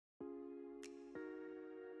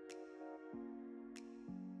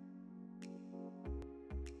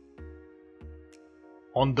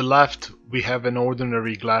On the left we have an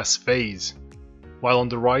ordinary glass vase, while on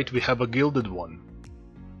the right we have a gilded one.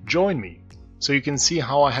 Join me so you can see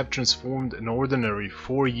how I have transformed an ordinary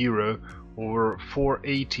 €4 or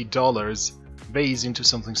 $480 vase into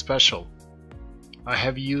something special. I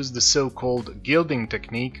have used the so-called gilding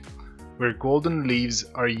technique, where golden leaves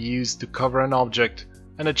are used to cover an object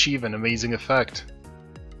and achieve an amazing effect.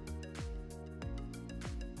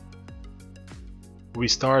 We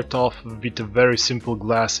start off with a very simple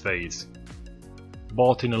glass vase,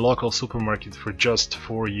 bought in a local supermarket for just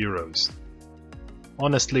 €4.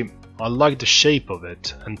 Honestly, I liked the shape of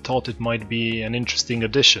it and thought it might be an interesting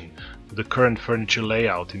addition to the current furniture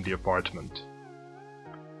layout in the apartment.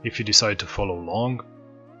 If you decide to follow along,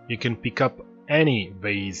 you can pick up any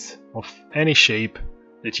vase of any shape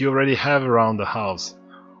that you already have around the house,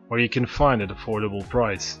 or you can find at an affordable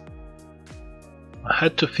price. I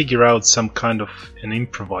had to figure out some kind of an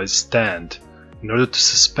improvised stand in order to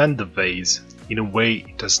suspend the vase in a way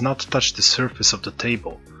it does not touch the surface of the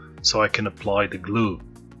table, so I can apply the glue.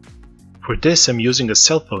 For this I'm using a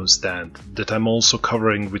cell phone stand that I'm also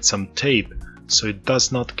covering with some tape so it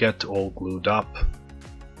does not get all glued up.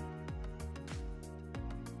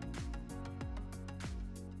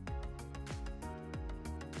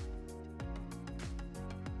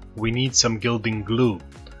 We need some gilding glue.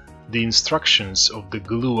 The instructions of the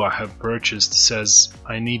glue I have purchased says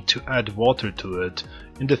I need to add water to it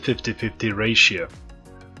in the 50-50 ratio.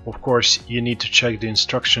 Of course, you need to check the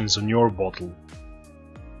instructions on your bottle.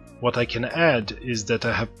 What I can add is that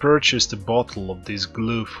I have purchased a bottle of this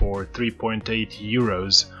glue for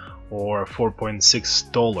 €3.8 or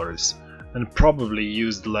 $4.6 and probably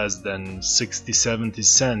used less than 60-70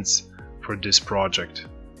 cents for this project.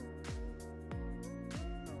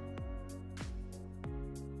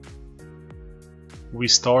 We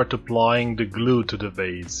start applying the glue to the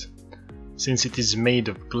vase. Since it is made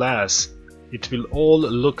of glass, it will all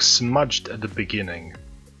look smudged at the beginning.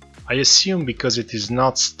 I assume because it is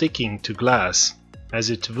not sticking to glass, as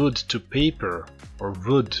it would to paper or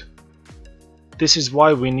wood. This is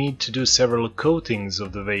why we need to do several coatings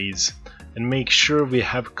of the vase and make sure we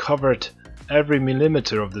have covered every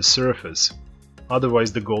millimeter of the surface,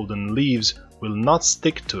 otherwise the golden leaves will not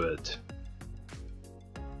stick to it.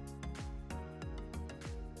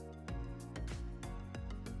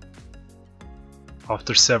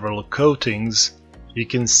 After several coatings, you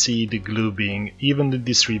can see the glue being evenly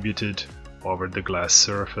distributed over the glass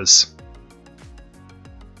surface.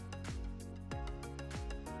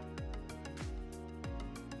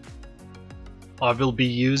 I will be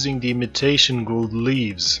using the imitation gold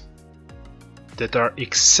leaves that are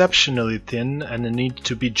exceptionally thin and need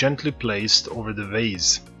to be gently placed over the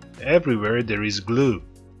vase. Everywhere there is glue.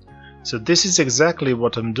 So this is exactly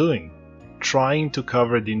what I'm doing, trying to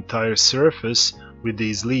cover the entire surface with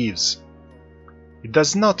these leaves. It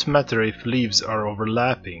does not matter if leaves are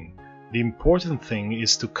overlapping, the important thing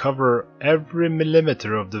is to cover every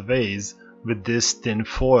millimeter of the vase with this thin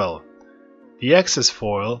foil. The excess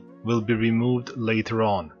foil will be removed later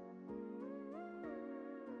on.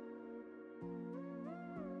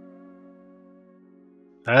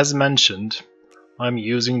 As mentioned, I'm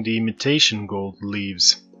using the imitation gold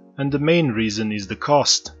leaves, and the main reason is the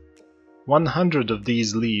cost. 100 of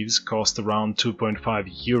these leaves cost around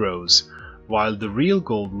 €2.5, while the real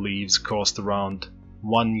gold leaves cost around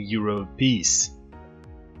 €1 a piece.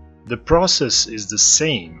 The process is the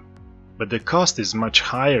same, but the cost is much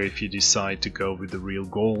higher if you decide to go with the real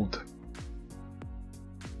gold.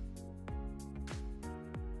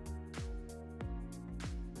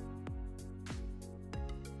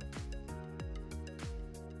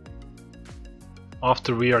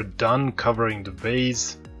 After we are done covering the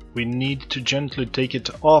vase, we need to gently take it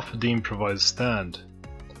off the improvised stand.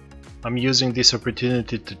 I'm using this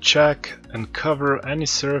opportunity to check and cover any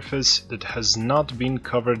surface that has not been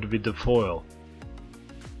covered with the foil.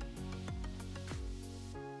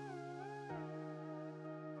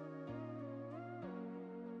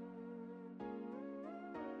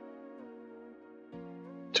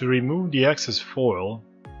 To remove the excess foil,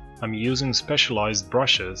 I'm using specialized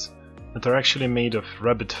brushes that are actually made of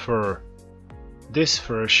rabbit fur. This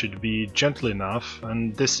fur should be gentle enough,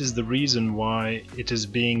 and this is the reason why it is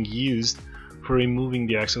being used for removing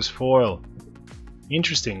the excess foil.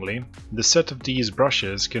 Interestingly, the set of these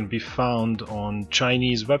brushes can be found on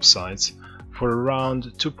Chinese websites for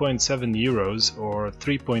around €2.7 or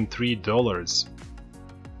 $3.3.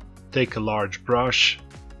 Take a large brush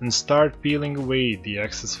and start peeling away the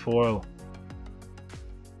excess foil.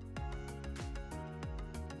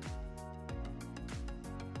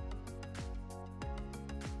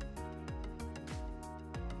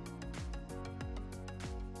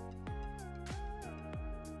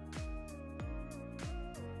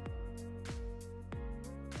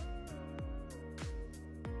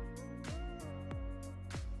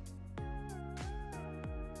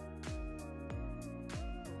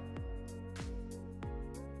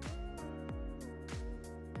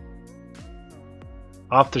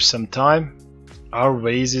 After some time, our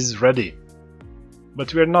vase is ready.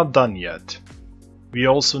 But we are not done yet. We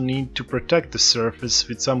also need to protect the surface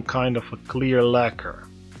with some kind of a clear lacquer.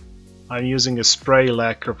 I'm using a spray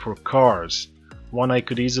lacquer for cars, one I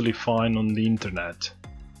could easily find on the internet.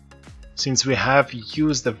 Since we have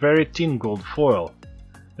used a very thin gold foil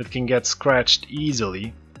that can get scratched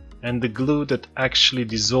easily and the glue that actually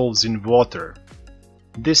dissolves in water,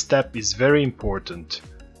 this step is very important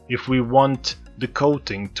if we want the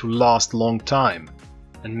coating to last a long time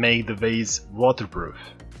and make the vase waterproof.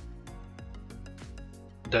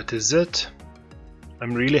 That is it.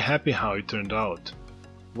 I'm really happy how it turned out.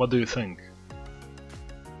 What do you think?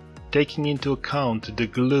 Taking into account the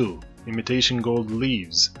glue, imitation gold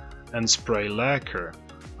leaves and spray lacquer,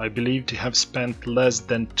 I believe to have spent less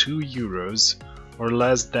than €2 or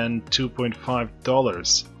less than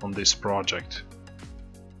 $2.5 on this project.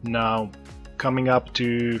 Now, coming up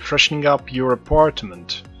to freshening up your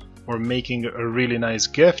apartment or making a really nice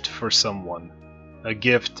gift for someone, a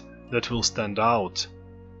gift that will stand out.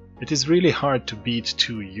 It is really hard to beat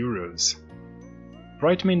 €2.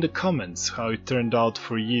 Write me in the comments how it turned out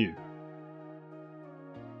for you.